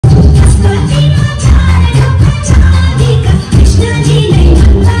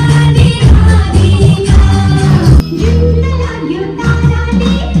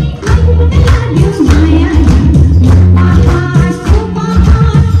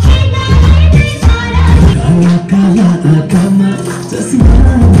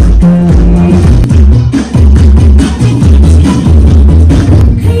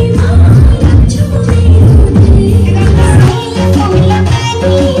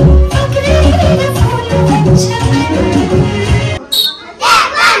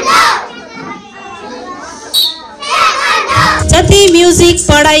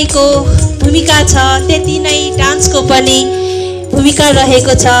सिकाउनेको भूमिका छ त्यति नै डान्सको पनि भूमिका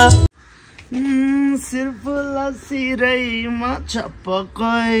रहेको छ। सिर्फुला सिरैमा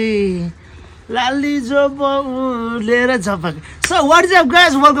छपकै लाली जो बहुलेर झपक। So what is up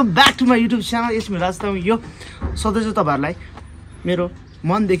guys, welcome back to my YouTube channel. यसमा राज तामाङ यो सधैँ चाहिँ तपाईँहरूलाई मेरो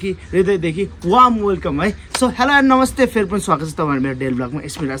मनदेखि हृदयदेखि वार्म वेलकम है। सो हेलो एन्ड नमस्ते, फेरि पनि स्वागत छ तपाईँहरू मेरो डेली ब्लगमा।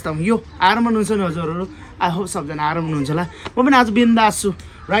 यसमा राज तामाङ यो आराम हुनुहुन्छ नि हजुरहरू? आई होप सबजना आराम हुनुहुन्छ होला। म पनि आज बिन्दास छु।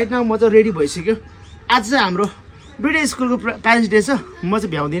 राइट नाउ म चाहिँ रेडी भइसक्यो। आज चाहिँ हाम्रो ब्रिज स्कुलको प्यारेन्ट्स डे छ। म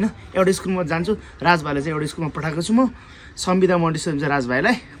चाहिँ भ्याउँदिनँ, एउटा स्कुलमा जान्छु। राजभाइलाई चाहिँ एउटा स्कुलमा पठाएको छु म, संविधा मोन्टेसरी चाहिँ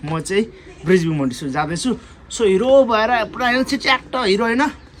राजभाइलाई, म चाहिँ ब्रिज भ्यू मोन्टेसरी जाँदैछु। सो हिरो भएर पुरा छिट्याक्ट हिरो होइन,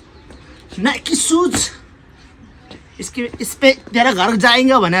 नाइकी सुज स्पे तेरा घर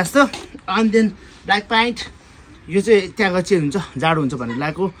जाएंगे भने जस्तो, अनि देन ब्ल्याक प्यान्ट। यो चाहिँ त्यहाँ गएर चेन्ज हुन्छ, जाडो हुन्छ भनेर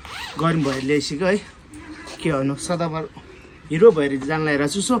लगाएको, गर्मी भएर ल्याइसक्यो है। के भन्नु, सदाभर हिरो भएर जान लगाइरहेको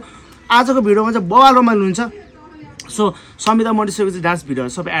छु। सो आजको भिडियोमा चाहिँ बवाल रमाइलो हुन्छ। सो संविधा मोन्टेसरीको चाहिँ डान्स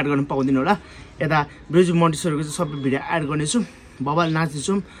भिडियोहरू सबै एड गर्न पाउँदिनँ होला। यता ब्रिज मोन्टेसरीको चाहिँ सबै भिडियो एड गर्नेछु। बवाल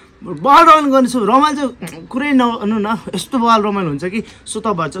नाच्नेछौँ, बवाल रमाइलो गर्नेछु। रमाइलो चाहिँ कुरै नहुनु न, यस्तो बवाल रमाइलो हुन्छ कि। सो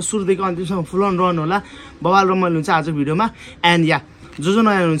तपाईँहरू चाहिँ सुरुदेखि अन्तिमसम्म फुल अन रहनु होला। बवाल रमाइलो हुन्छ आजको भिडियोमा। एन्ड या जो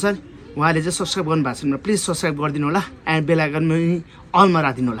नयाँ हुनुहुन्छ उहाँले चाहिँ सब्सक्राइब गर्नु भएको छैन, प्लिज सब्सक्राइब गरिदिनु होला। एन्ड बेल आइकन अलमा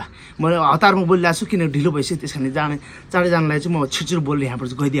राखिदिनु होला। म हतारमा बोलिरहेको छु किनकि ढिलो भइसक्यो, त्यस कारण चाँडै जानलाई चाहिँ म छिटो बोल्ने यहाँबाट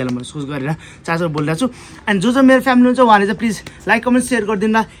चाहिँ गइदिइहालेँ। म सोच गरेर चाँजो बोलिरहेको छु। एन्ड जो मेरो फ्यामिली हुन्छ उहाँले चाहिँ प्लिज लाइक कमेन्ट सेयर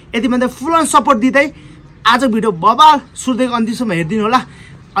गरिदिनु होला। यति मात्रै फुल अन सपोर्ट दिँदै आजको भिडियो बबाल सुरुदेखि अन्तिमसम्म हेरिदिनु होला।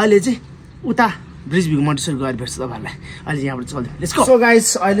 अहिले चाहिँ उता ब्रिज भ्यू मोन्टेसरी गएर भेट्छु तपाईँहरूलाई। अहिले यहाँबाट चल्दिउँ, लेट्स गो। सो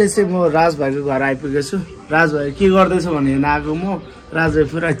गाइस, अहिले चाहिँ म राजभाइको घर आइपुगेको छु। राजभाइ के गर्दैछ भने आएको म, राजभाइ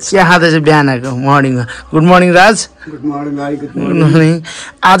पुरा चिया खाँदैछ बिहान आएको मर्निङमा। गुड मर्निङ राज। गुड मर्निङ भाइ। Good morning.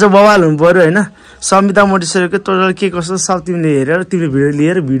 आज बवाल हुनु पऱ्यो होइन। संविधा मोन्टेसरीको टोटल के कस्तो सब तिमीले हेरेर, तिमीले भिडियो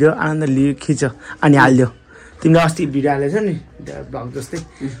लिएर भिडियो आनन्द लियो, खिच अनि हालिदियो। तिमीले अस्ति भिडियो हालेछ नि ब्लग जस्तै,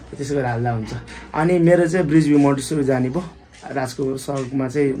 त्यसो गरेर हाल्दा हुन्छ। अनि मेरो चाहिँ ब्रिज भ्यू मोन्टेसरी जाने भयो, राजको सडकमा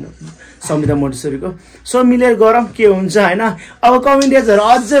चाहिँ संविधा मोन्टेसरीको। सो मिलेर गरौँ के हुन्छ होइन। अब कमिङ डेजहरू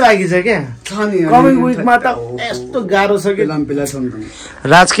अझै बाँकी छ क्या। कमिङ विकमा त यस्तो गाह्रो छ कि।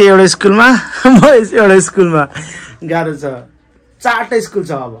 राजको एउटा स्कुलमा, म एउटा स्कुलमा गाह्रो छ। 4टा स्कुल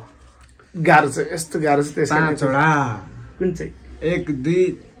छ अब, गाह्रो छ, यस्तो गाह्रो छ। त्यसवटा कुन चाहिँ 1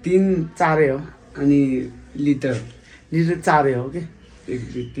 2 3 4 हो। अनि लिटर 4 हो कि। 1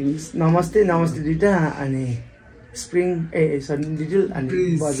 2 3 नमस्ते नमस्ते 2टा, अनि स्प्रिङ सरी लिटल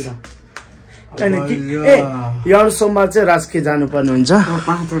अनि बज्र। अनि यो सोमबार चाहिँ राज के जानुपर्ने हुन्छ।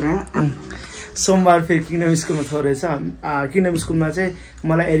 5वटा सोमबार फेरि किङडम स्कुलमा थोरै छ। किङडम स्कुलमा चाहिँ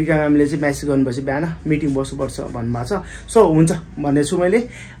मलाई एरिका म्यामले चाहिँ म्यासेज गर्नुपर्छ, बिहान मिटिङ बस्नुपर्छ भन्नुभएको छ। सो हुन्छ भन्ने छु मैले।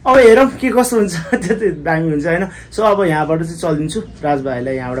 अब हेरौँ के कस्तो हुन्छ, त्यो चाहिँ दामी हुन्छ होइन। सो अब यहाँबाट चाहिँ चलिदिन्छु,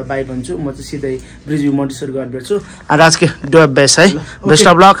 राजभाइलाई यहाँबाट बाई भन्छु। म चाहिँ सिधै ब्रिज भ्यू मोन्टेसरी गरेर भेट्छु। राज के डु बेस्ट है, बेस्ट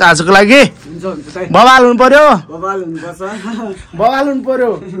अफ लक आजको लागि। बवाल हुनु पर्यो, बवाल हुनु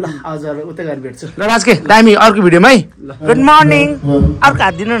पर्यो। ल हजुर उतै गरेर भेट्छु ल राज के, दामी अर्को भिडियोमा है। Good morning. अर्को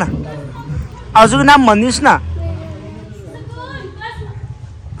हात दिनु न, हजुरको नाम भनिदिनुहोस् न।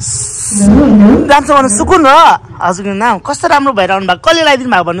 राम्रो भन्नु, सुकुन हो हजुरको नाम। कस्तो राम्रो भएर आउनु भएको, कसले लगाइदिनु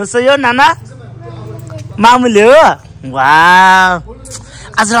भएको भन्नुहोस् त। यो नाना मामुले हो। वाह,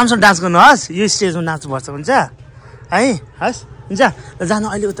 आज राम्रोसँग डान्स गर्नुहोस्, यो स्टेजमा नाच्नुपर्छ, हुन्छ है। हस् हुन्छ, जानु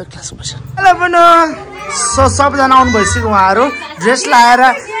अहिले उता क्लासमा बस्छ। हेलो बनु। सो सबजना आउनु भइसक्यो उहाँहरू ड्रेस लगाएर।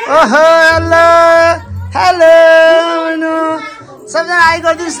 ओहो हेलो हेलो बनु, सबजना आइ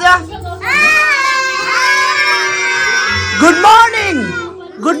गरिदिनुहोस् ल। Good morning,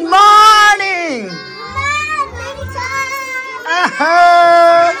 good morning.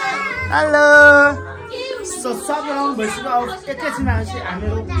 Hello. So सबजना आउनु भइसक्यो। अब एकैछिनमा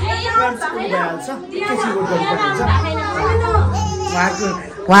हामीहरू भइहाल्छ, एकैछिन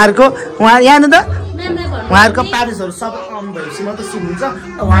उहाँ यहाँ त उहाँहरूको प्यारेन्ट्सहरू सब आउनु भएपछि मात्रै सुन्नुहुन्छ।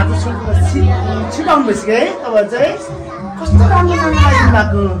 उहाँको छिटो आउनु भइसक्यो है। अब चाहिँ कस्तो राम्रो राम्रो लाग्नु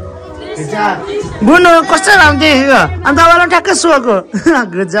भएको बुनु, कस्तो राम्रो देखेको। अन्त तपाईँलाई ठ्याक्कै सुहाएको।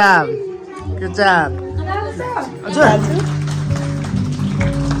 गजब गजब। हजुर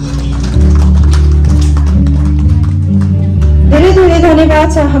धेरै धेरै धन्यवाद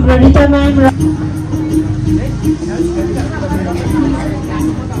छ हाम्रो रिता म्याम र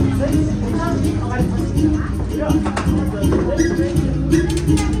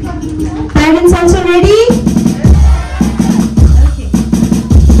parents also ready.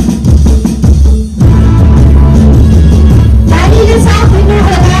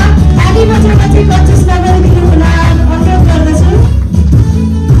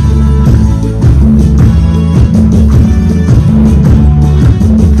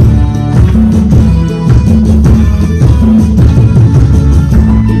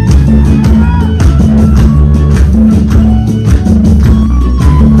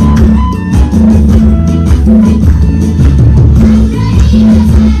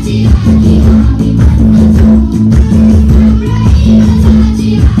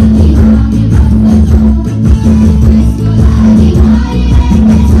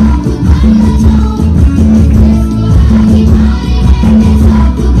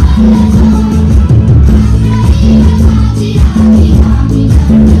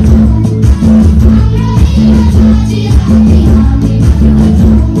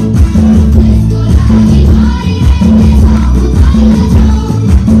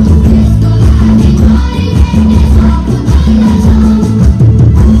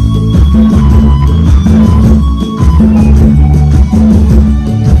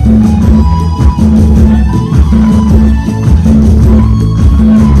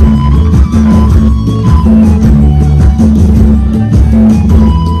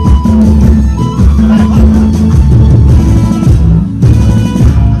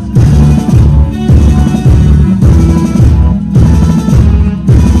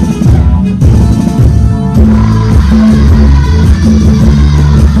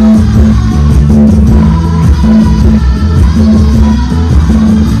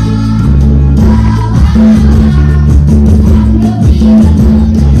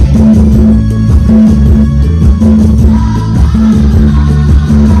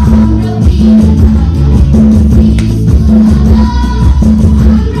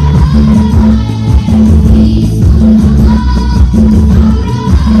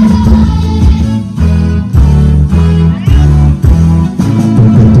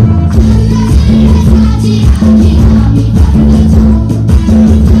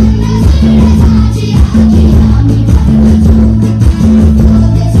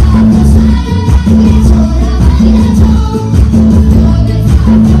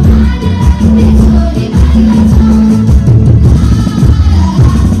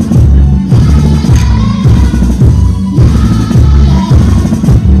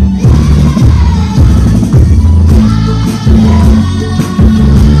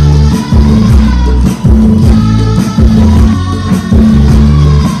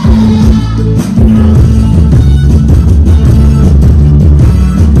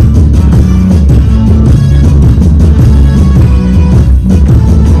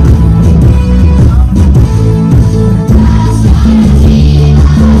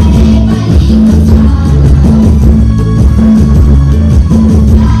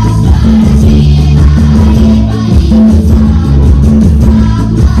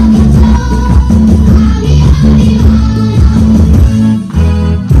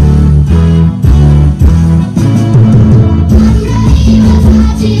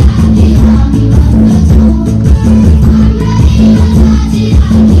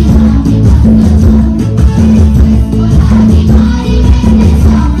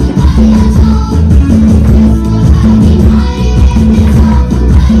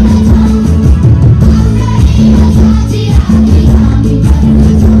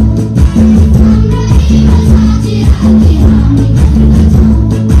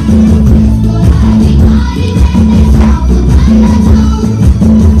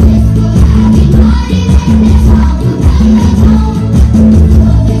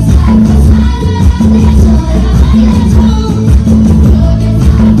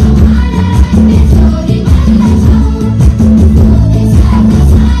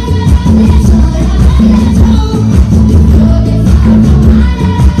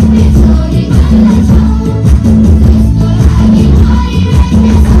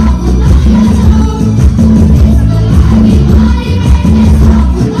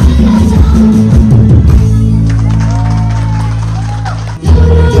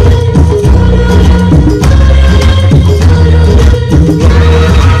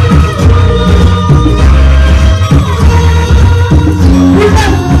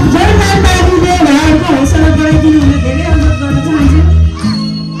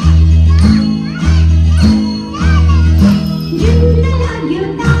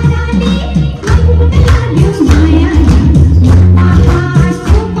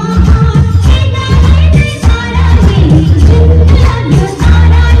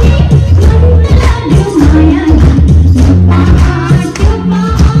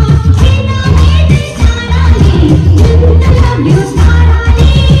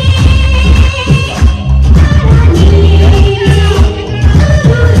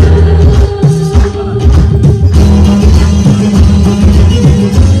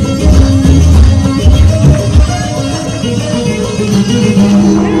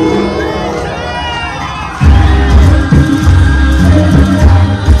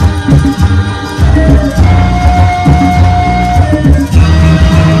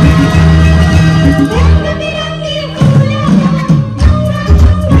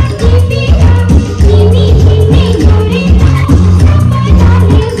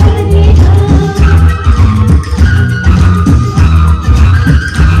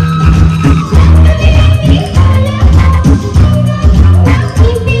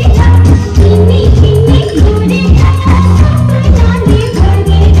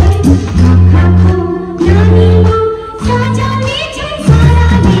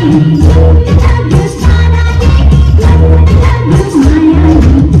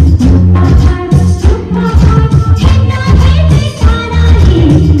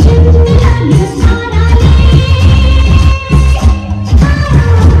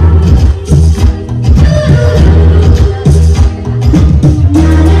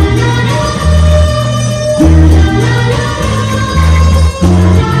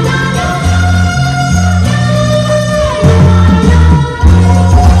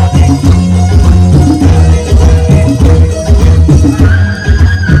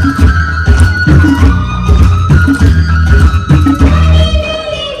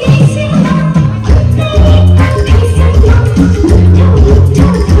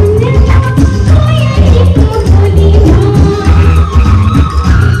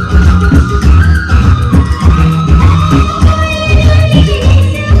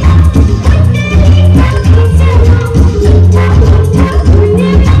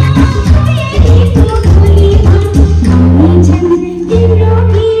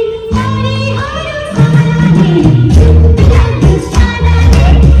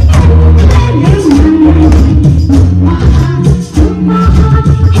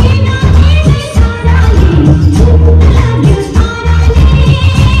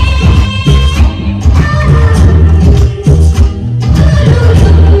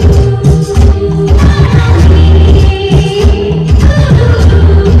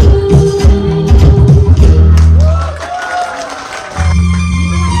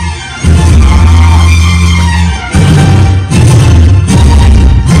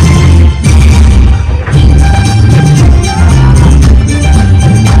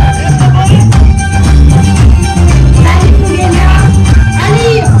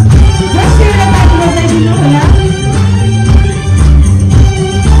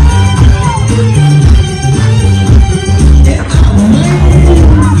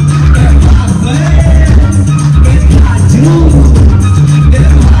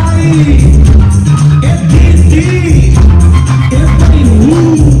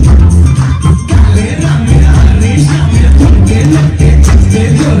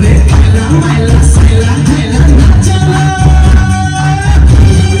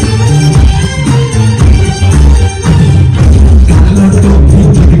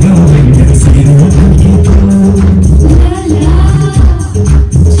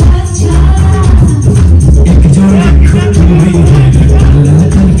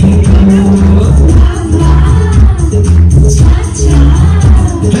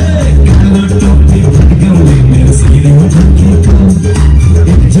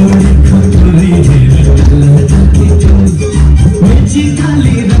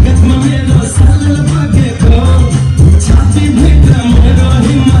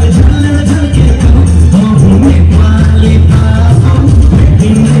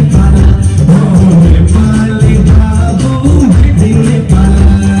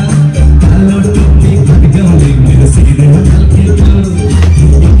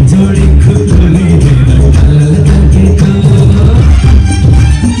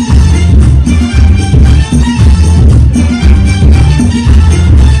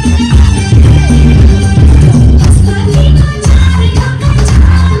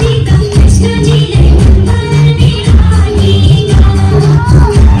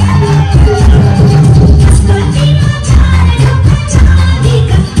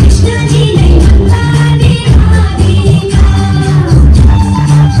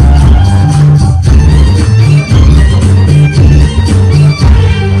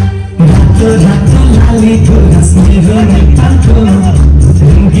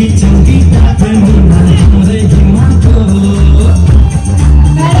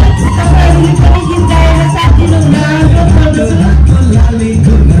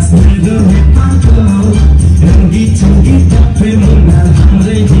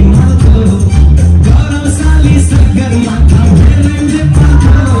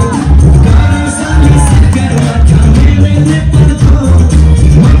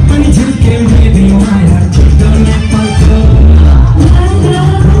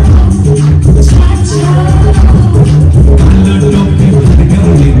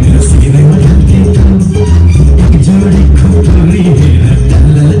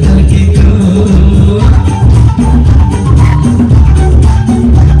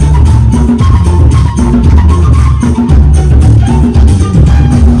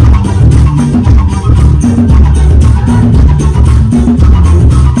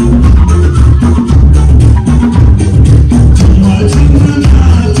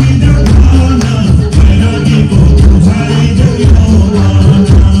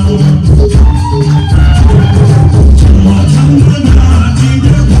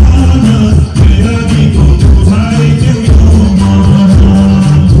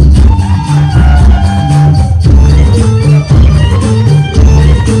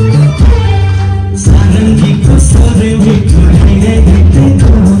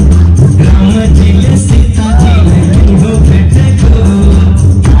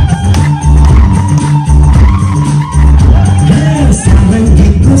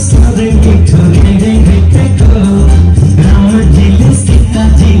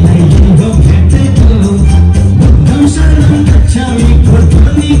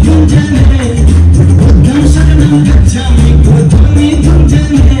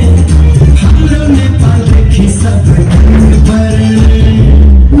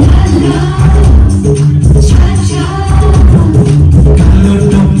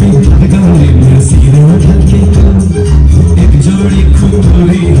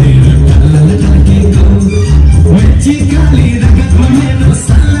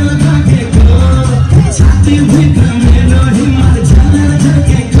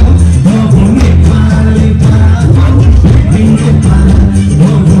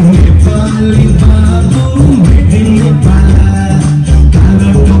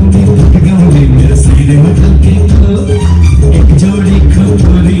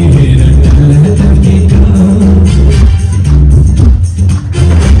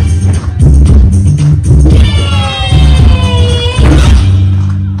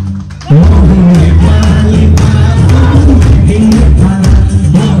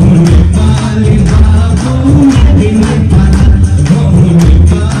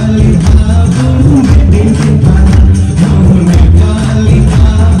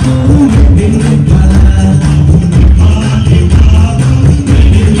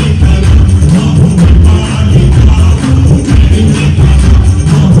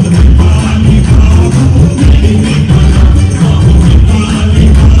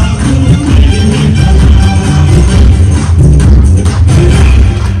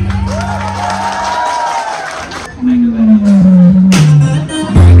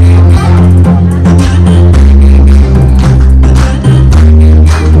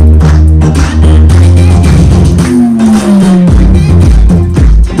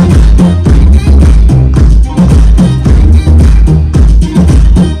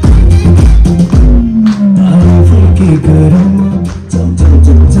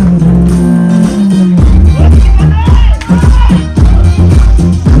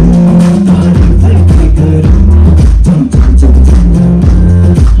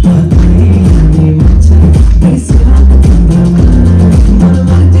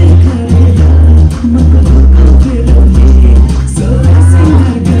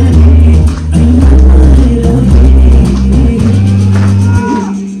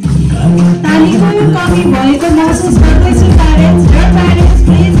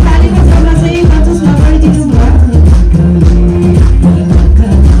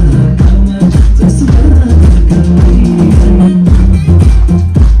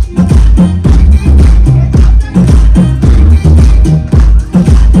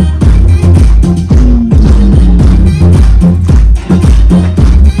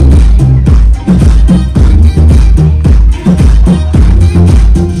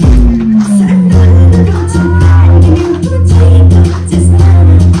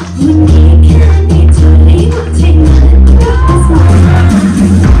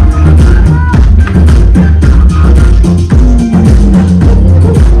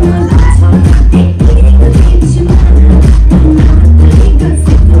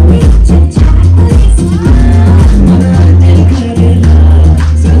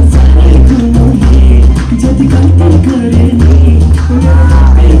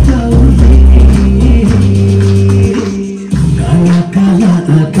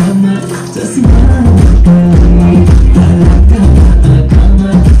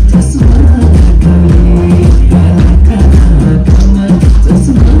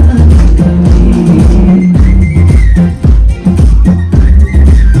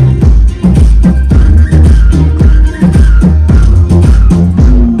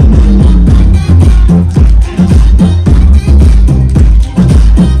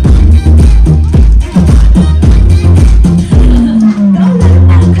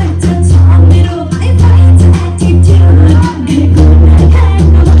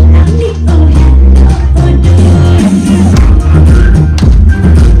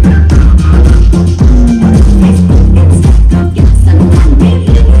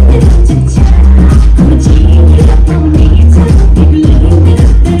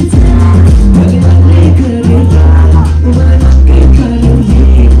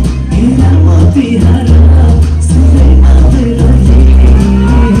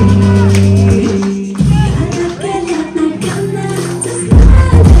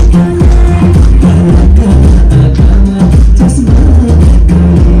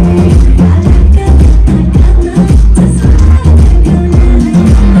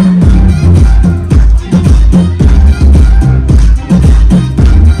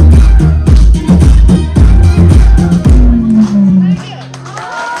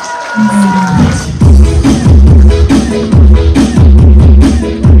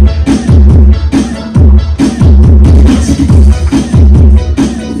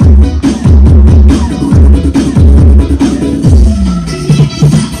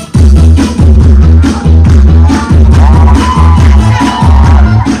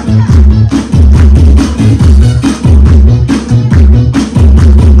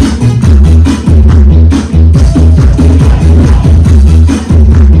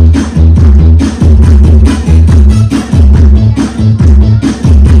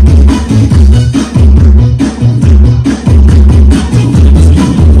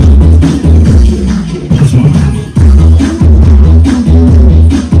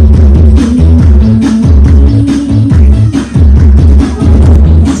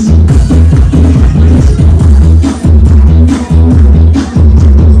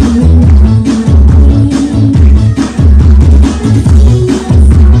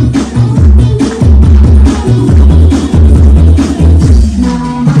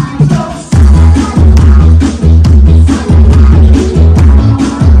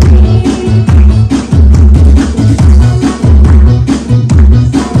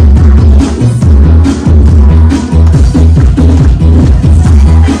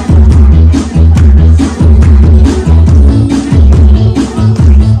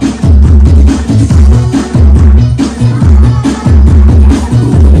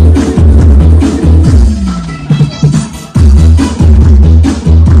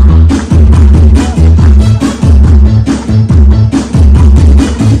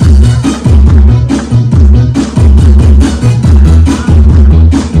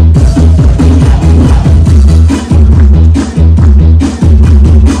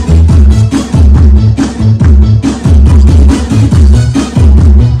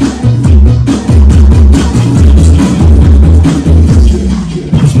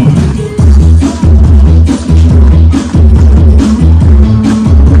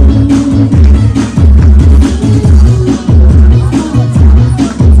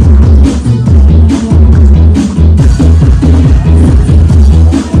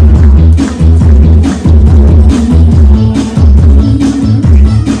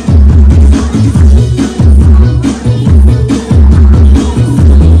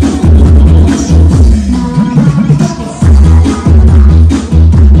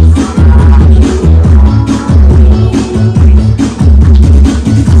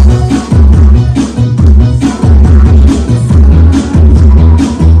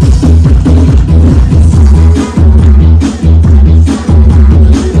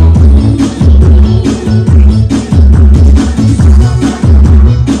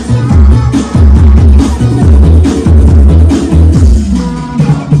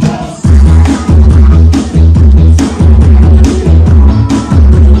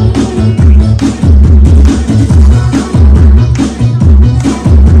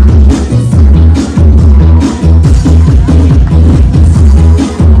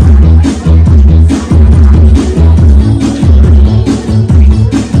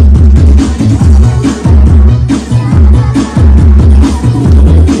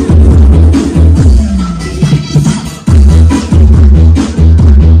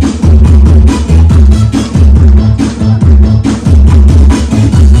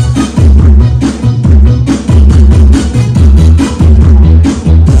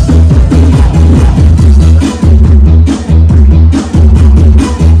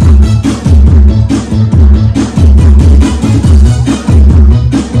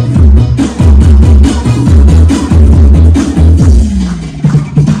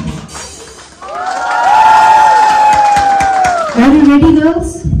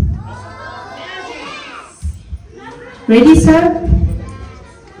 Ready, sir?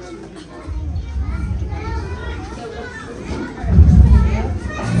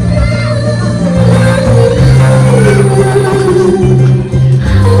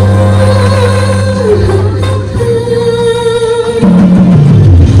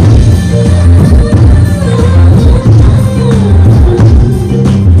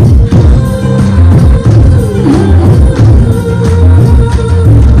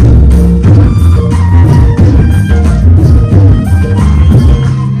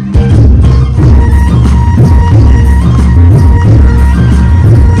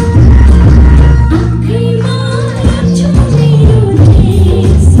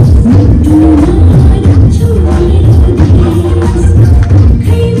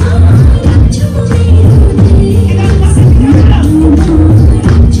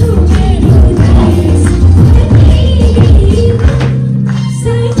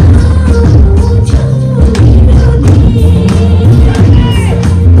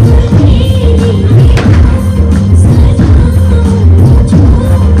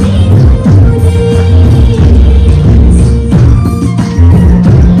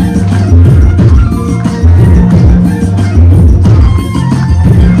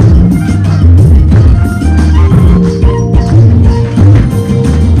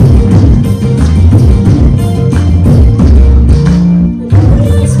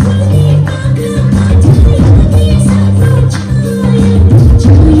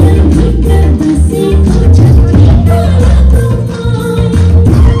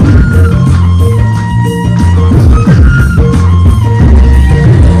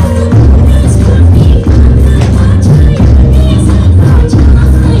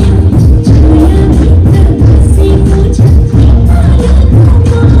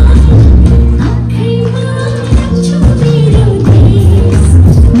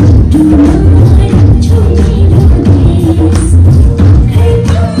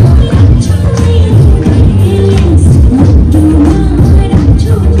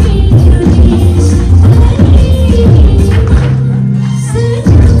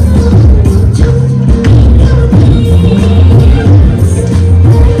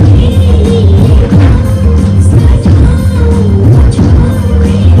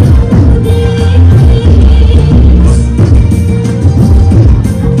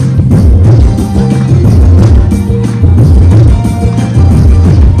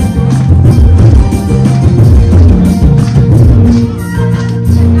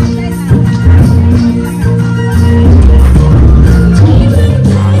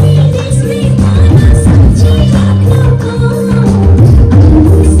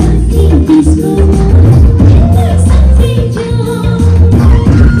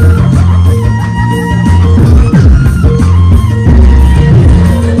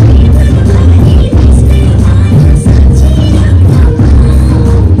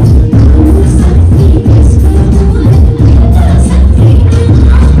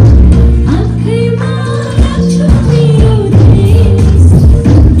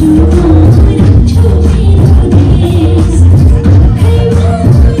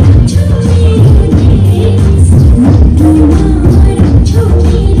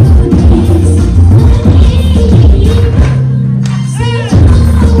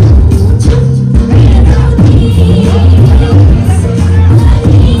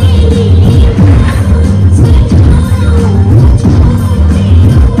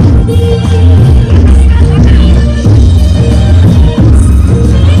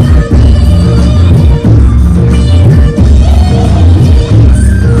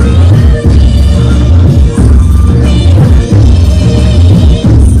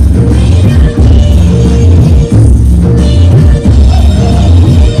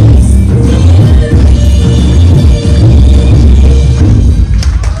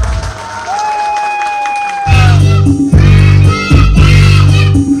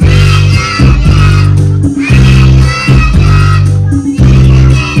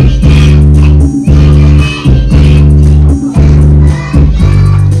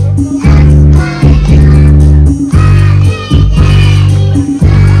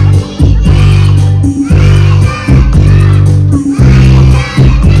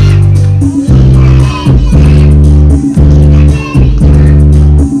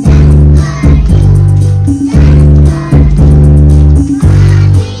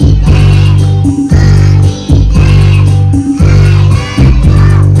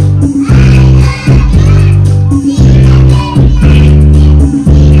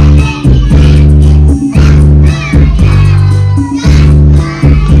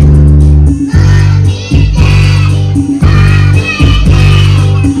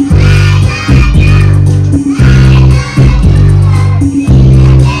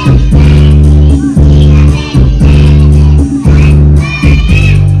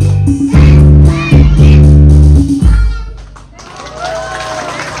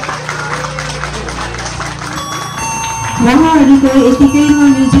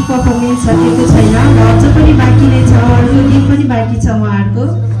 Music performance सकेको छैन र अझ पनि बाँकी नै छ अर्को गीत पनि बाँकी छ उहाँहरूको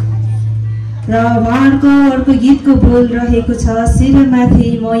र उहाँहरूको अर्को गीतको बोल रहेको छ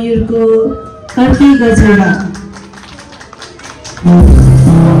शिरमाथि मयूरको कर्की गजरा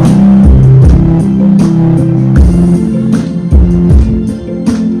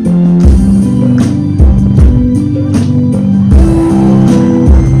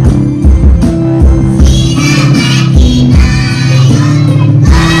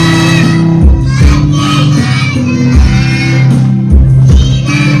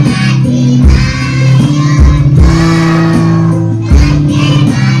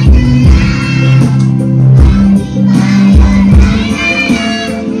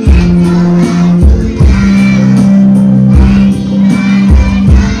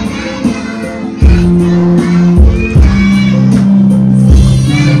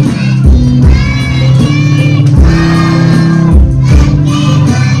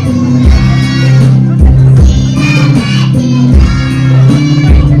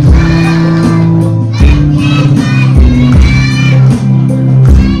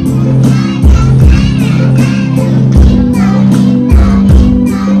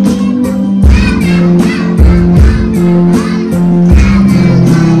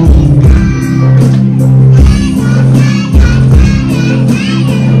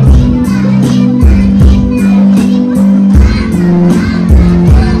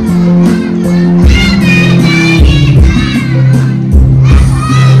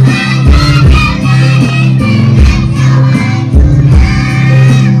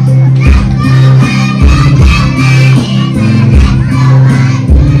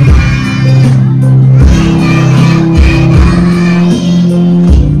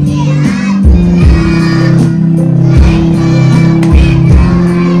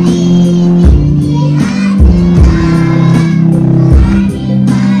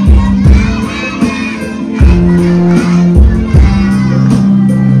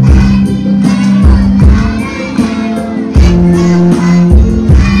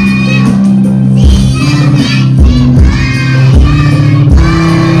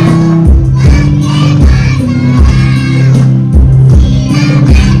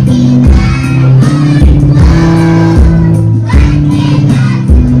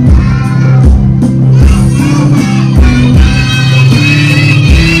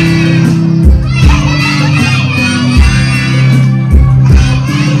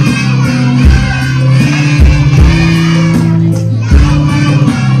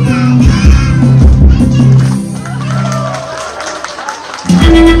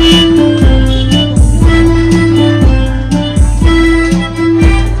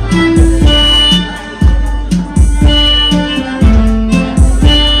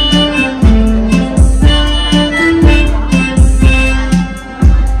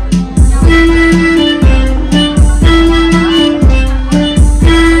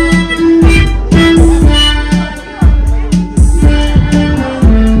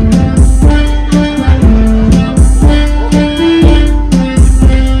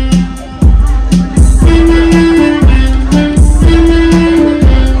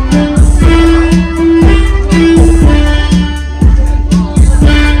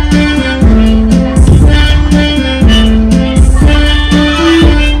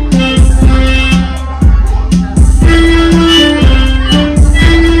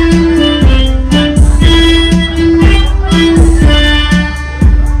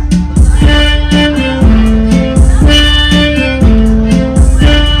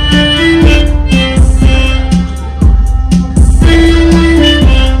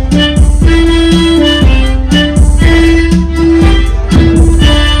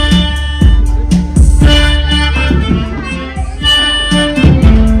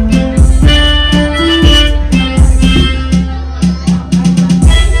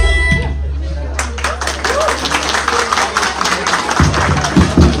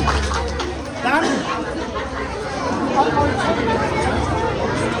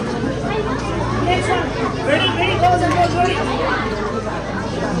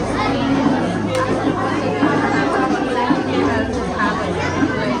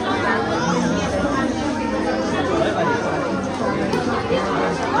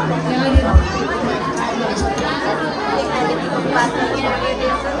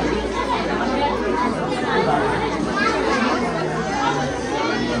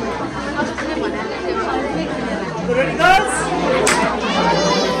Ready, girls?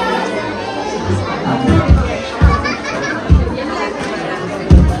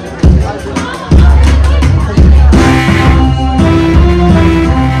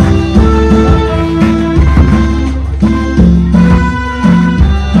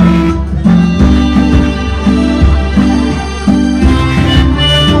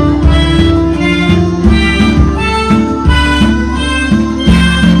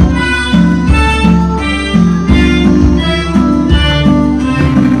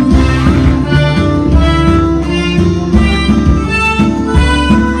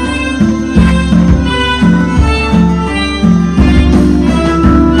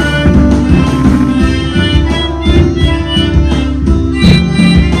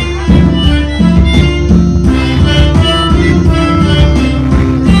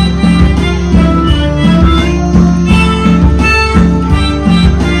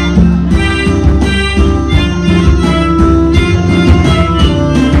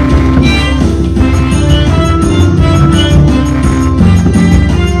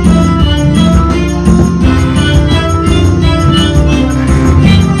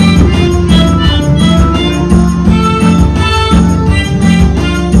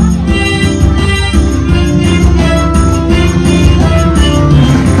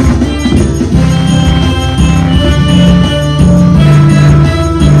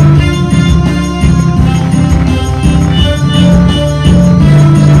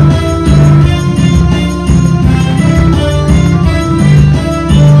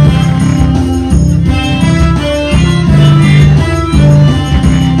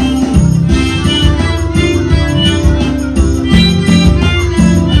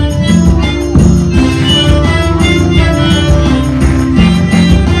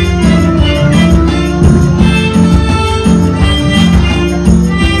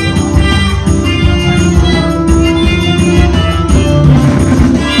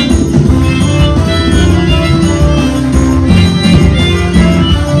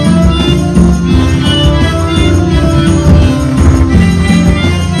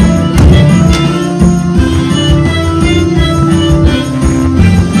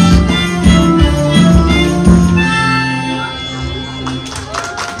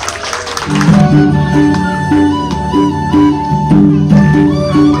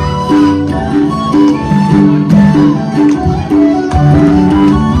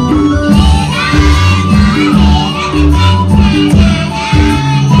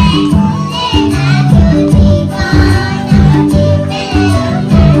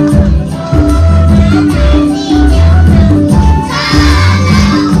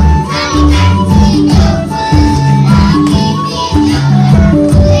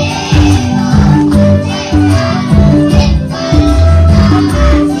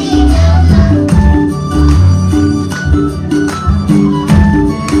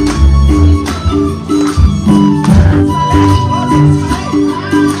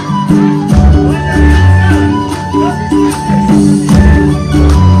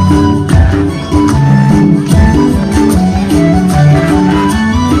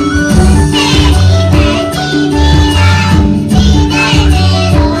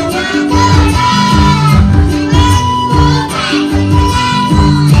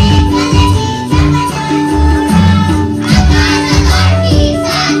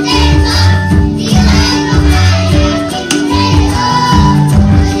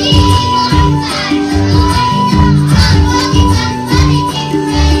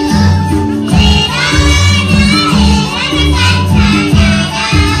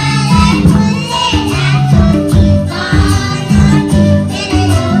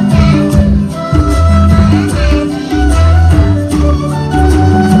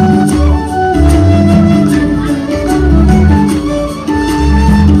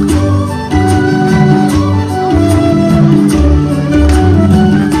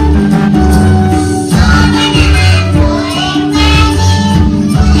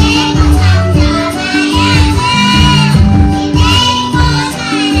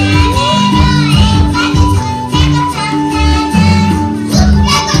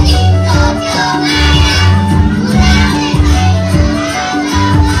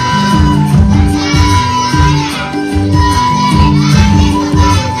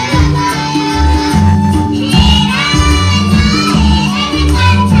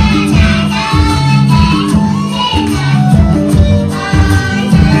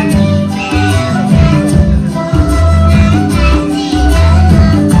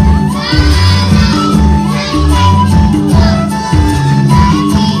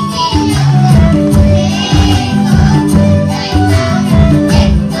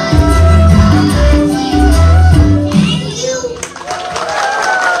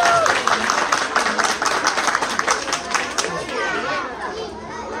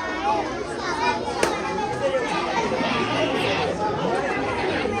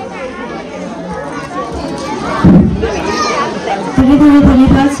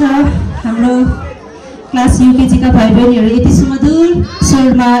 हाम्रो क्लास युकेजीका भाइ बहिनीहरू यति सुमधुर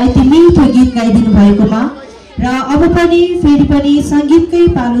स्वरमा यति मिठो गीत गाइदिनु भएकोमा र अब पनि फेरि पनि सङ्गीतकै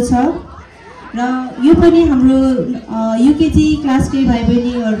पालो छ र यो पनि हाम्रो युकेजी क्लासकै भाइ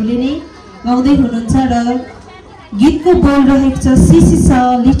बहिनीहरूले नै गाउँदै हुनुहुन्छ र गीतको बोल रहेको छ सिसी छ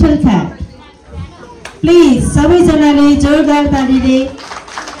लिटल क्याट। प्लिज सबैजनाले जोरदार तालीले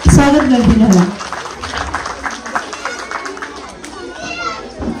स्वागत गरिदिनु होला।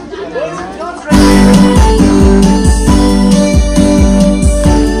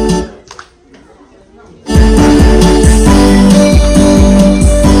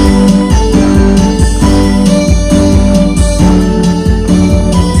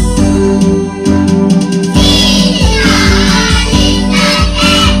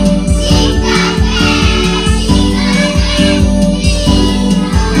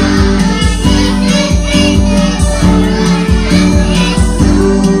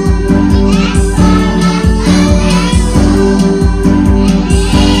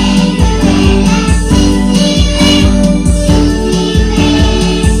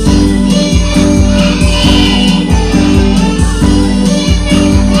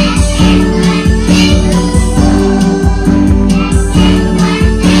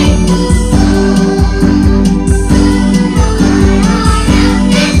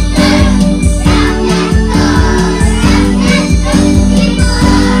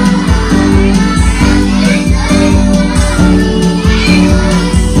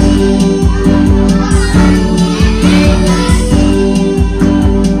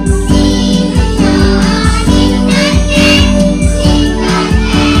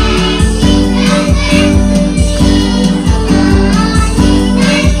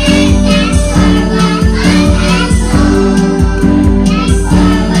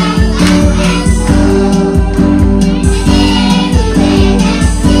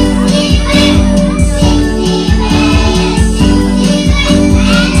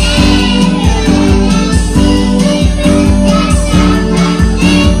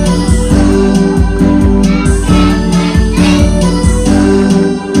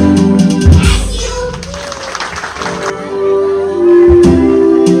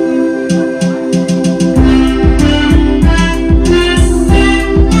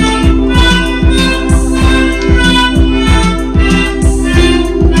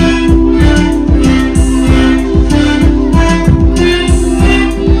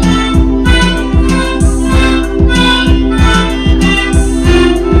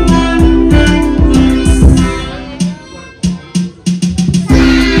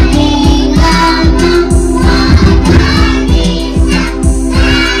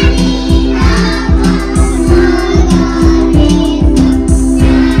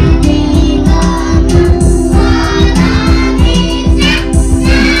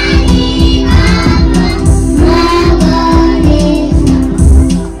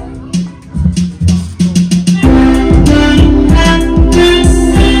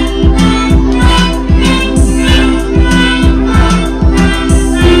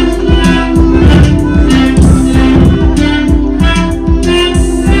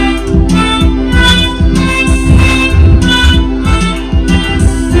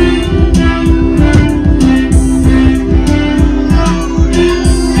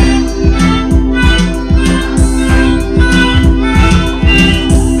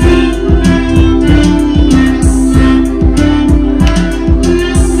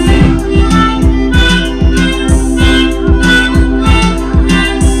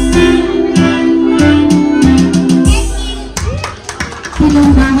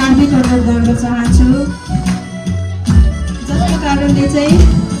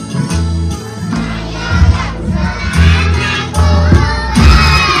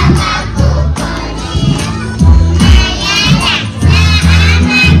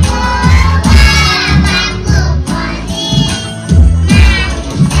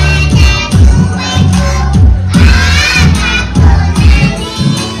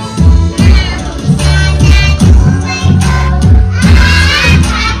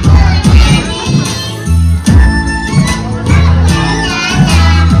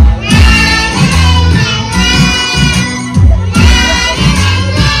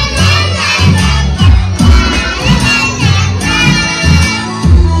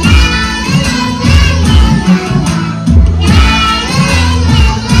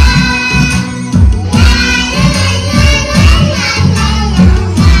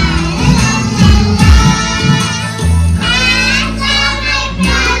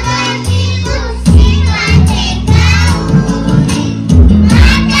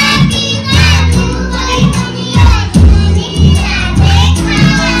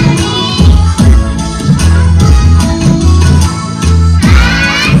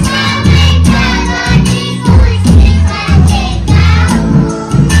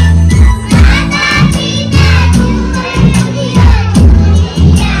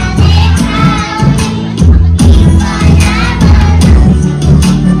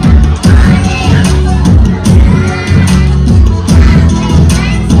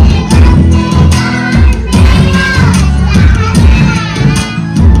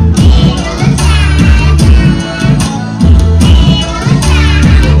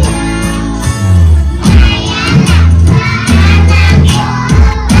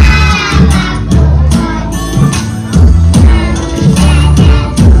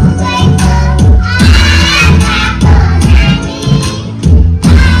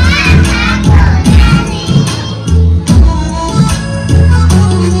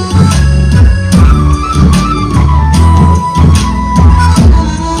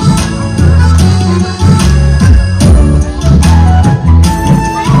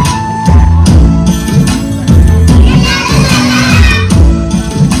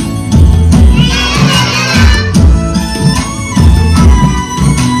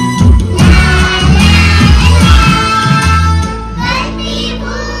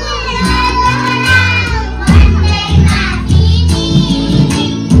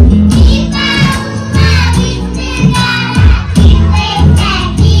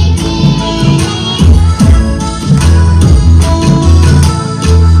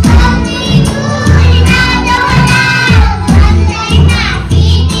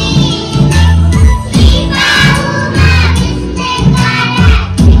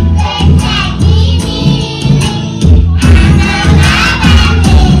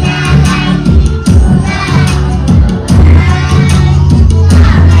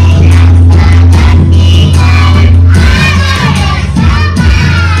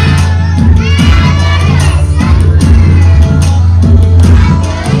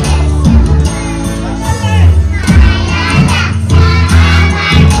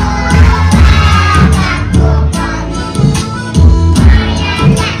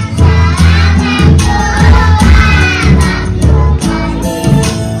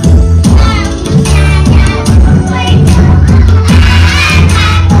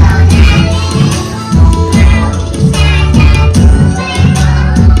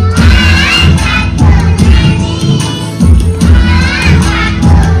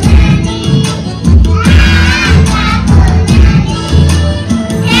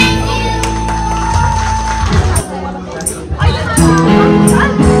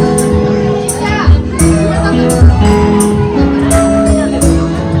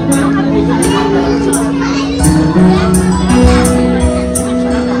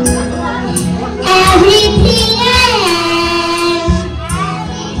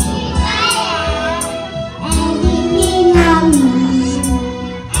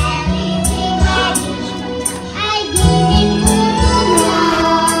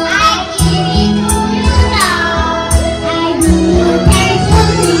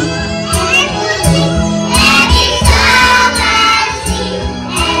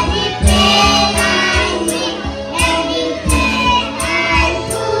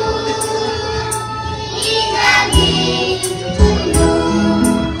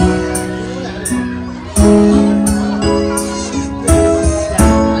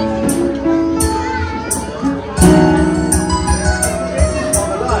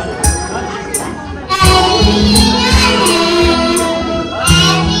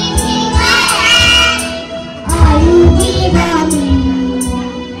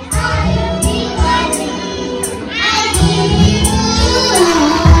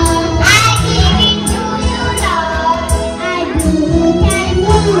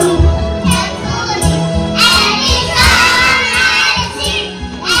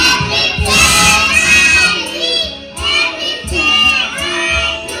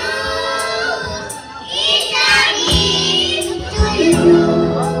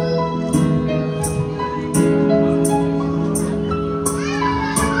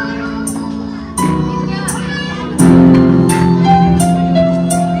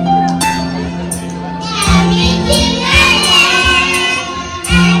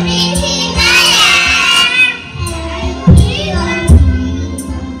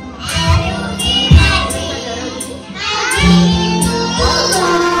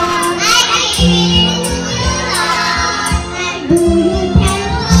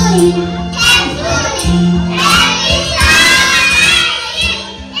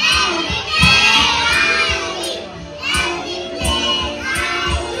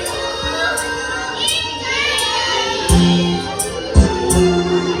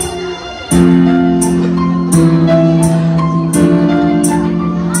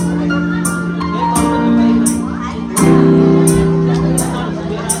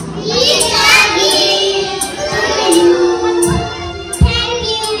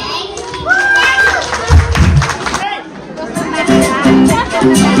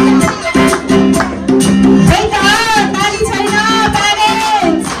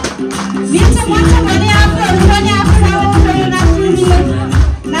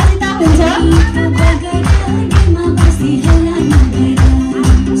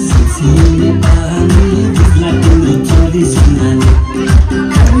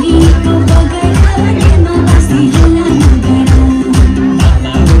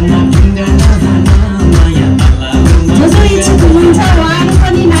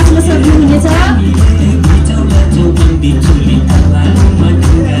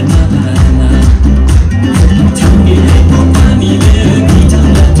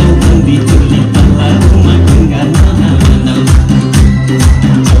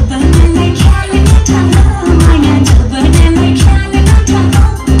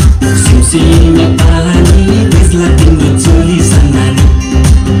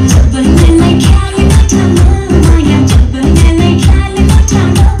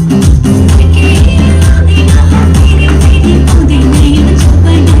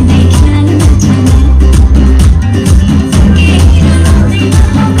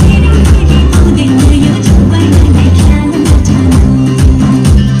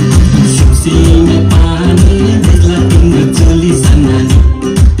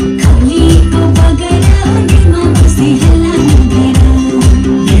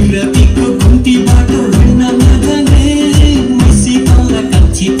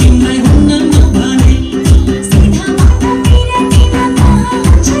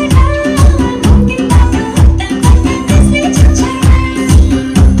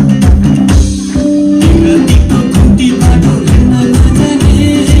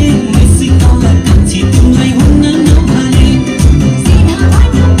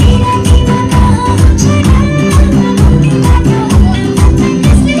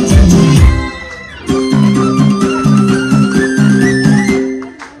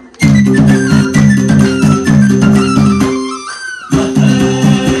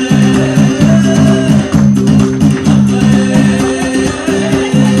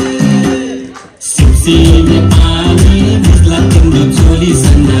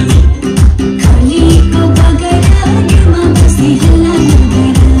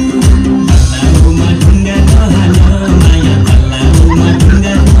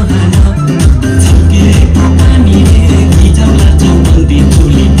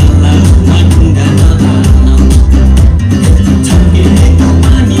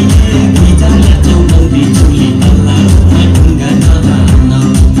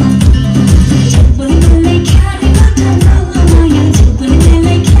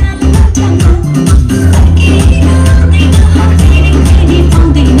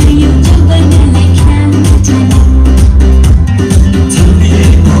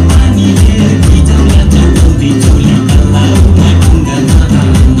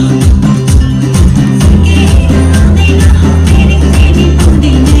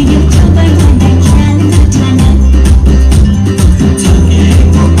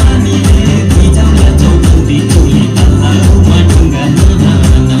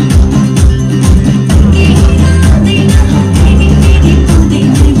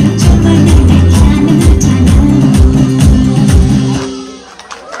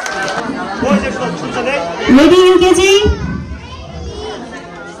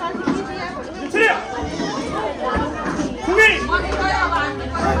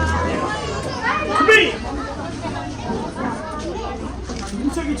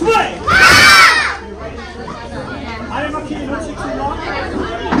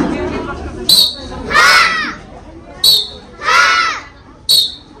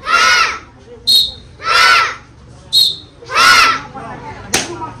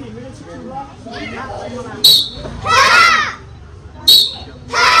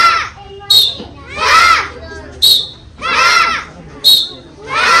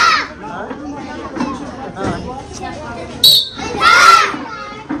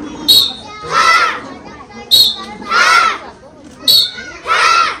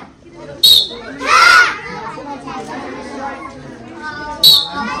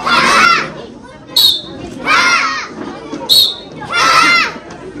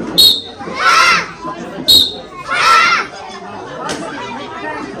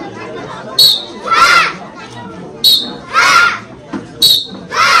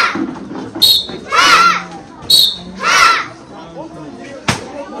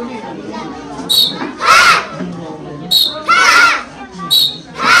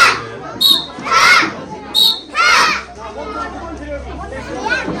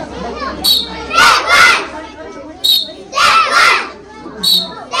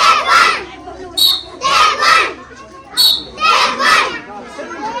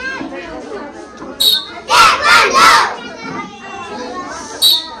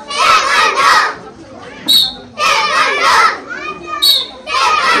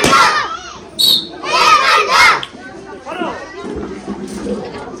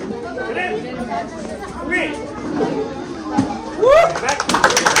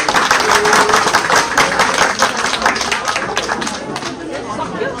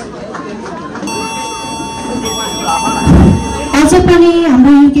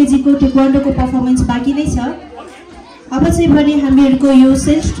 को टेक्वान्डोको पर्फर्मेन्स बाँकी नै छ। अब चाहिँ भने हामीहरूको यो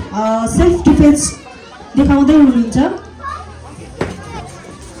सेल्फ डिफेन्स देखाउँदै हुनुहुन्छ।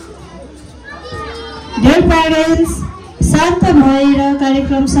 डियर प्यारेन्ट्स, शान्त भएर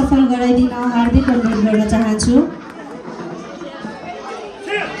कार्यक्रम सफल गराइदिन हार्दिक अनुरोध गर्न चाहन्छु।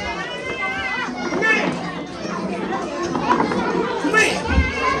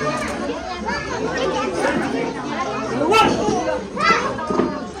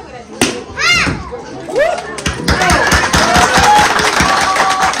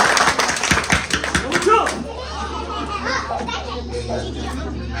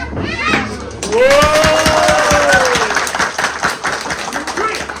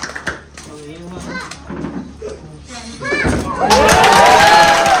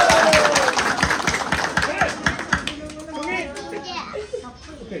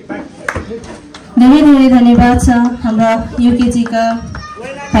 धेरै धन्यवाद छ हाम्रा युकेजीका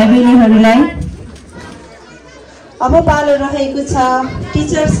भाइ बहिनीहरूलाई। अब पालो रहेको छ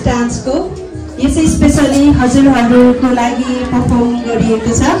टिचर्स डान्सको। यो चाहिँ स्पेसली हजुरहरूको लागि परफर्म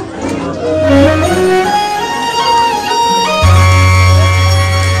गरिएको छ।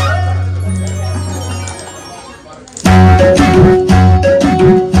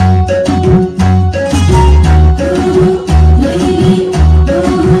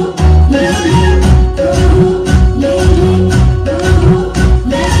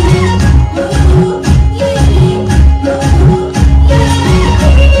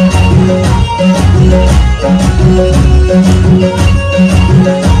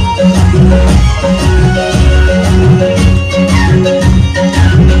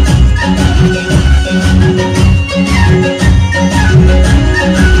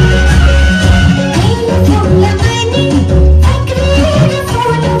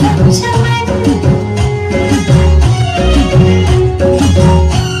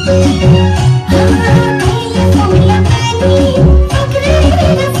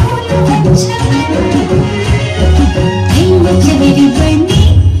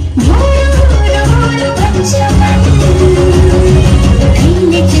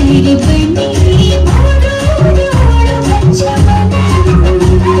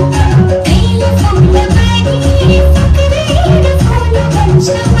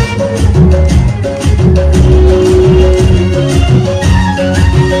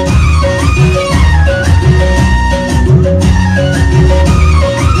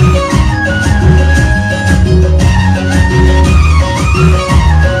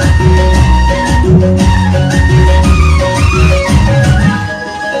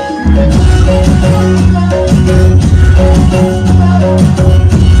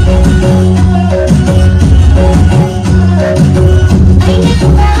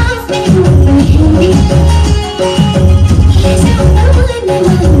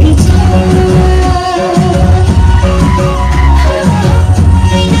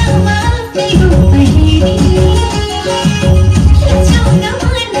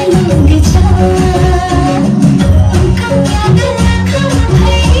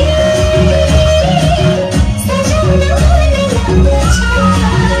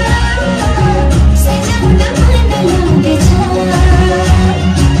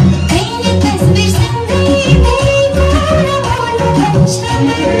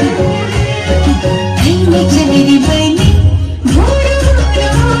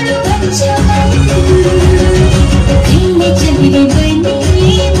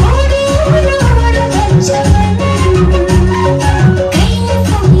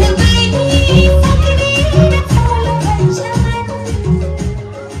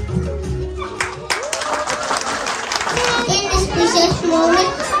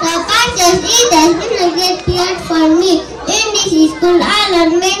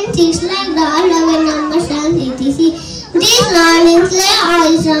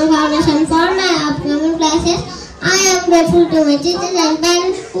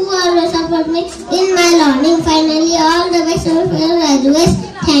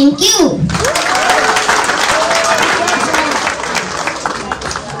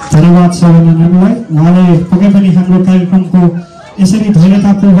 धन्यवाद सबैजनालाई। उहाँले पक्कै पनि हाम्रो कार्यक्रमको यसरी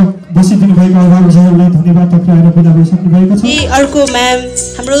धैर्यतापूर्वक बसिदिनु भएको अभिभावकहरूलाई धन्यवाद टक्राएर बिदा भइसक्नु भएको छ। अर्को म्याम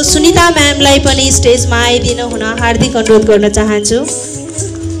हाम्रो सुनिता म्यामलाई पनि स्टेजमा आइदिनु हुन हार्दिक अनुरोध गर्न चाहन्छु।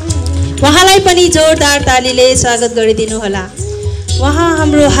 उहाँलाई पनि जोरदार तालीले स्वागत गरिदिनु होला। उहाँ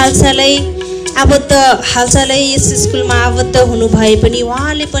हाम्रो हालसालै यस स्कुलमा आबद्ध हुनु भए पनि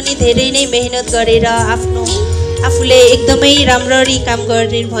उहाँले पनि धेरै नै मेहनत गरेर आफूले एकदमै राम्ररी काम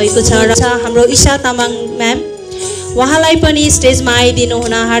गरिदिनु भएको छ। हाम्रो ईशा तामाङ म्याम, उहाँलाई पनि स्टेजमा आइदिनु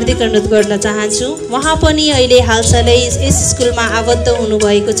हुन हार्दिक अनुरोध गर्न चाहन्छु। उहाँ पनि अहिले हालसालै यस स्कुलमा आबद्ध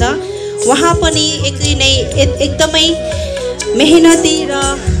हुनुभएको छ। उहाँ पनि एकदमै मेहनती र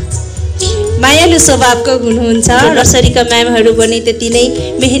मायालु स्वभावको हुनुहुन्छ। नर्सरीका म्यामहरू पनि त्यति नै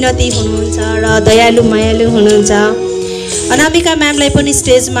मेहनती हुनुहुन्छ र दयालु मायालु हुनुहुन्छ। अनामिका म्यामलाई पनि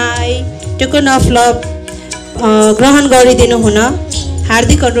स्टेजमा टोकन अफ लभ ग्रहण गरिदिनु हुन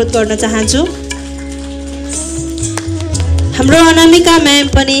हार्दिक अनुरोध गर्न चाहन्छु। हाम्रो अनामिका म्याम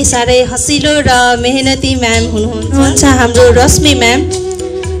पनि साह्रै हँसिलो र मेहनती म्याम हुनुहुन्छ। हाम्रो रश्मि म्याम,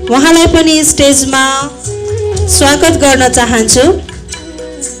 उहाँलाई पनि स्टेजमा स्वागत गर्न चाहन्छु।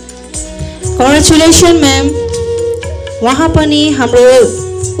 कङ्ग्रेचुलेसन म्याम, उहाँ पनि हाम्रो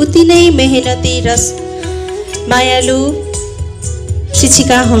उति नै मेहनती र मायालु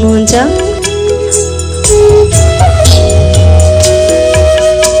शिक्षिका हुनुहुन्छ।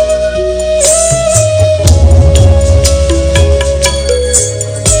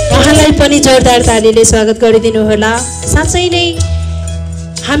 उहाँलाई पनि जोरदार तालीले स्वागत गरिदिनु होला। साँच्चै नै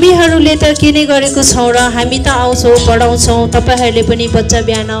हामीहरूले त के नै गरेको छौँ र हामी त आउँछौँ पढाउँछौँ, तपाईँहरूले पनि बच्चा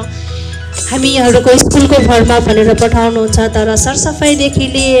बिहान हामीहरूको स्कुलको भरमा भनेर पठाउनुहुन्छ, तर सरसफाइदेखि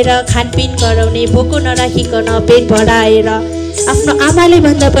लिएर खानपिन गराउने, भोको नराखिकन पेट भराएर आफ्नो आमाले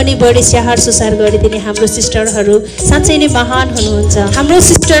भन्दा पनि बढी स्याहार सुसार गरिदिने हाम्रो सिस्टरहरू साँच्चै नै महान हुनुहुन्छ। हाम्रो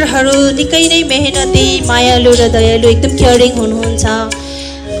सिस्टरहरू निकै नै मेहनती, मायालु र दयालु, एकदम केयरिङ हुनुहुन्छ।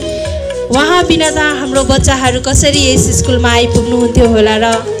 उहाँ बिना त हाम्रो बच्चाहरू कसरी यस स्कुलमा आइपुग्नुहुन्थ्यो होला र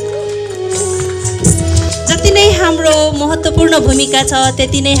जति नै हाम्रो महत्त्वपूर्ण भूमिका छ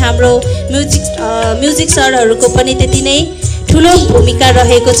त्यति नै हाम्रो म्युजिक सरहरूको पनि त्यति नै ठुलो भूमिका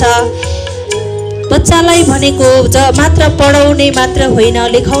रहेको छ। बच्चालाई भनेको मात्र पढाउने मात्र होइन,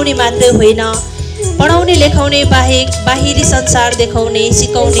 लेखाउने मात्र होइन, पढाउने लेखाउने बाहेक बाहिरी संसार देखाउने,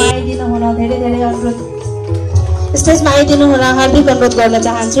 सिकाउने। धेरै धेरै अनुरोध स्टेजमा आइदिनु हुन हार्दिक अनुरोध गर्न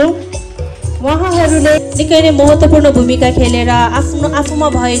चाहन्छु। उहाँहरूले निकै नै महत्त्वपूर्ण भूमिका खेलेर आफूमा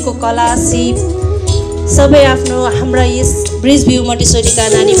भएको कला सिप सबै हाम्रा यस ब्रिज भ्यू मोन्टेसरीका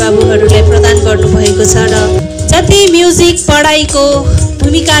नानी बाबुहरूले प्रदान गर्नुभएको छ र जति म्युजिक पढाइको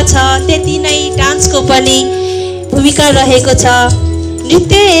भूमिका छ त्यति नै डान्सको पनि भूमिका रहेको छ।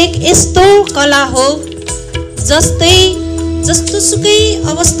 नृत्य एक यस्तो कला हो जस्तोसुकै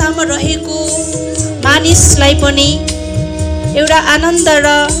अवस्थामा रहेको मानिसलाई पनि एउटा आनन्द र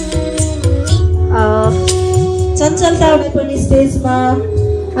चञ्चलतालाई पनि स्टेजमा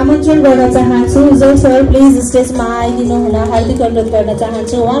आमन्त्रण गर्न चाहन्छु। सर प्लिज स्टेजमा आइदिनु हुन हार्दिक अनुरोध गर्न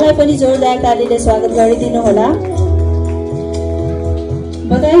चाहन्छु। उहाँलाई पनि जोरदार तालीले स्वागत गरिदिनु होला।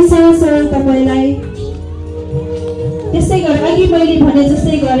 बधाई छ सर तपाईँलाई। त्यसै गरी अघि मैले भने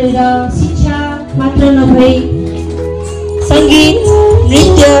जस्तै गरेर शिक्षा मात्र नभई सङ्गीत,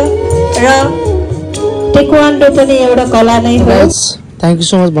 नृत्य र टेक्वान्डो पनि एउटा कला नै हो। थ्याङ्क यू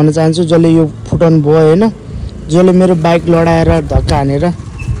सो मच भन्न चाहन्छु जसले यो फुटाउनु भयो होइन, जसले मेरो बाइक लडाएर धक्का हानेर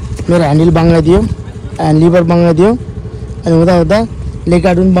मेरो ह्यान्डल बङ्गाइदियो, लिभर बङ्गाइदियो, अनि हुँदा हुँदा लेग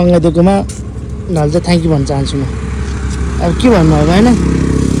गार्ड पनि बङ्गाइदिएकोमा उनीहरूलाई चाहिँ थ्याङ्क यू भन्न चाहन्छु म। अब के भन्नु अब होइन,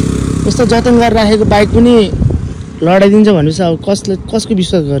 यस्तो जतन गरेर राखेको बाइक पनि लडाइदिन्छ भनेपछि अब कसको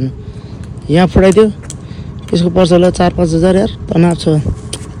विश्वास गर्नु। यहाँ फुटाइदियो, यसको पर्छ होला 4-5 हजार यार, तनाव छ।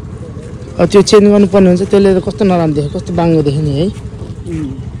 अब त्यो चेन्ज गर्नुपर्ने हुन्छ, त्यसले त कस्तो नराम्रो देख्यो, कस्तो बाङ्गो देख्यो नि है।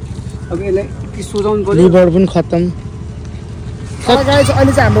 अब यसलाई सोचाउनु पर्यो। लिभर पनि खत्तम। गाइस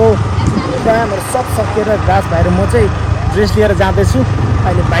अहिले चाहिँ हाम्रो व्यायामहरू सब सकिएर राज भाइ र म चाहिँ ड्रेस लिएर जाँदैछु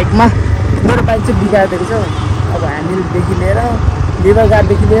अहिले बाइकमा। मेरो बाइक चाहिँ बिगारिदिएको छ, अब ह्यान्डलदेखि लिएर लिभर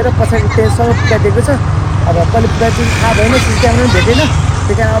गार्डदेखि लिएर पछाडि त्यो सबै बिगारिदिएको छ। अब कहिले पुऱ्याइ थाहा भएन, सिसी क्यामेरा पनि भेटेन,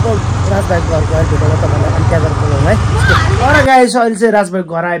 त्यही कारण अब राज भाइको घरको अहिले भेटेर तपाईँलाई अनि क्यामेरा बोलाउँ है। तर गाइस अहिले चाहिँ राज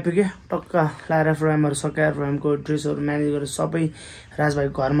भाइको घर आइपुग्यो, टक्क लाएर फ्रेमहरू सकाएर फ्रेमको ड्रेसहरू म्यानेज गरेर सबै राज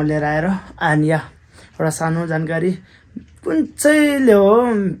भाइको घरमा लिएर आएर। अनि यहाँ एउटा सानो जानकारी कुन चाहिँले हो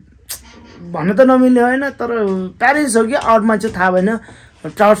भन्न त नमिल्ने होइन, तर प्यारेन्ट्स हो कि अरू मान्छे थाहा भएन,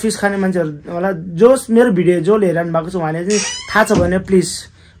 ट्राउट फिस खाने मान्छेहरू होला जोस मेरो भिडियो जसले हेरिरहनु भएको छ उहाँले चाहिँ थाहा छ भने प्लिज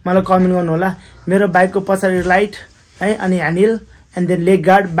मलाई कमेन्ट गर्नु होला। मेरो बाइकको पछाडि लाइट है, अनि handle and then leg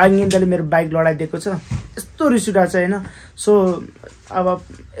guard बाङ्गिँदाले मेरो बाइक लडाइदिएको छ। यस्तो रिस उठा छ होइन। सो अब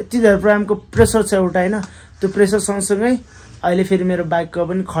यति धेरै प्रोग्रामको प्रेसर छ एउटा होइन, त्यो प्रेसर सँगसँगै अहिले फेरि मेरो बाइकको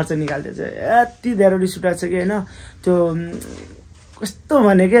पनि खर्च निकाल्दैछ। यति धेरै रिस उठा छ कि होइन, त्यो कस्तो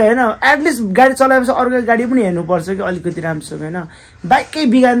भनेको होइन, एटलिस्ट गाडी चलाएपछि अर्को गाडी पनि हेर्नुपर्छ कि अलिकति राम्रोसँग होइन। बाइकै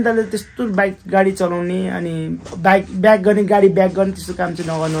बिगार्दाले त्यस्तो बाइक गाडी चलाउने अनि बाइक ब्याक गर्ने, गाडी ब्याक गर्ने त्यस्तो काम चाहिँ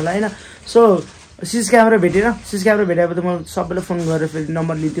नगर्नु होला होइन। सो सिसी क्यामेरा भेटेन, सिसी क्यामेरा भेटाएपछि त म सबैलाई फोन गरेर फेरि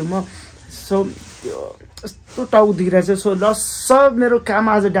नम्बर लिन्थेँ म। सो त्यो यस्तो टाउको दुखिरहेको छ। सो सब मेरो काम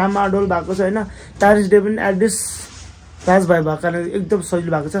आज डामाडोल भएको छ होइन। प्यारेन्ट्स डे पनि एटलिस्ट राज भाइ भएको कारण एकदम सजिलो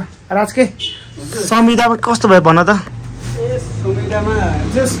भएको छ। राज के संविधामा कस्तो भयो भन त? संविधामा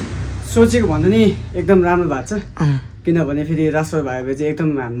जस्ट सोचेको भन्दा नि एकदम राम्रो भएको छ, किनभने फेरि राजभाइ भयो चाहिँ एकदम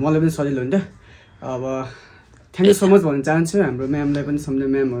मलाई पनि सजिलो हुन्थ्यो। अब थ्याङ्क यू सो मच भन्न चाहन्छु हाम्रो म्यामलाई पनि, सम्झ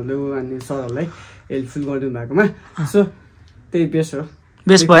म्यामहरू अनि सरहरूलाई हेल्पफुल गरिदिनु भएकोमा। सो त्यही बेस्ट हो,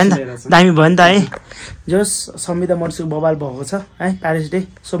 बेस्ट भयो नि त, दामी भयो नि त है। जस संविधा मोटरसाइकल बबाल भएको छ है प्यारेन्ट्स डे।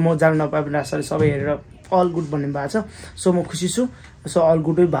 सो म जानु नपाए पनि राजले सबै हेरेर अल गुड भन्ने भएको छ। सो म खुसी छु। सो अल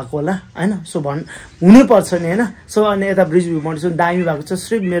गुडै भएको होला होइन। सो हुनैपर्छ नि होइन। सो अनि यता ब्रिज भ्यू मोटरसाइकल दामी भएको छ।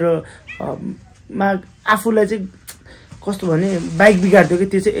 सिर्फ मेरो आफूलाई चाहिँ कस्तो भने बाइक बिगारिदियो कि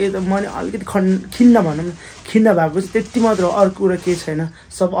त्यो चाहिँ एकदम मैले अलिकति खिन्न भनौँ न, खिन्न भएको चाहिँ त्यति मात्र हो, अरू कुरा केही छैन,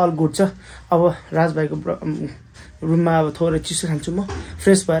 सब अल गुड छ। अब राज भाइको रुममा अब थोरै चिसो खान्छु म,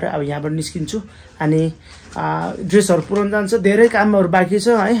 फ्रेस भएर अब यहाँबाट निस्किन्छु अनि ड्रेसहरू पुऱ्याउनु जान्छ। धेरै कामहरू बाँकी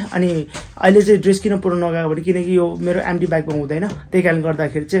छ है। अनि अहिले चाहिँ ड्रेस किन पुऱ्याउनु नगएको भने किनकि यो मेरो एमडी बाइकमा हुँदैन, त्यही कारणले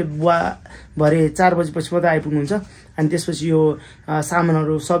गर्दाखेरि चाहिँ बुवा भरे 4 बजीपछि मात्रै आइपुग्नुहुन्छ। अनि त्यसपछि यो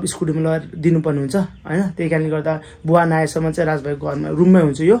सामानहरू सब स्कुटीमा लगेर दिनुपर्ने हुन्छ होइन। त्यही कारणले गर्दा बुवा नआएसम्म चाहिँ राज भाइको घरमा रुममै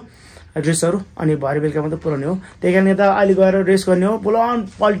हुन्छ यो ड्रेसहरू, अनि भरे बेलुका मात्रै पुऱ्याउने हो। त्यही कारणले त अहिले गएर रेस्ट गर्ने हो, पुलान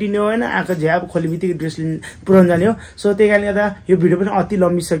पल्टिने हो होइन, आँखा झ्याप खोले बित्तिकै ड्रेस पुऱ्याउनु जाने हो। सो त्यही कारणले गर्दा यो भिडियो पनि अति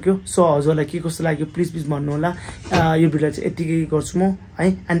लम्बिसक्यो। सो हजुरलाई के कस्तो लाग्यो प्लिज भन्नु होला। यो भिडियो चाहिँ यतिकै गर्छु म है।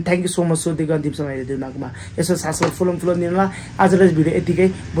 अनि थ्याङ्क यू सो मच सोधेको अन्तिमसम्म हेरिदिनु भएकोमा। यसो सासहरू फुलम दिनु होला। आजलाई भिडियो यतिकै,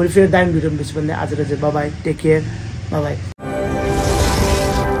 भोलि फेरि दामी भिडियो भेट्छु भन्दै आजलाई चाहिँ बाई, टेक केयर, बाई।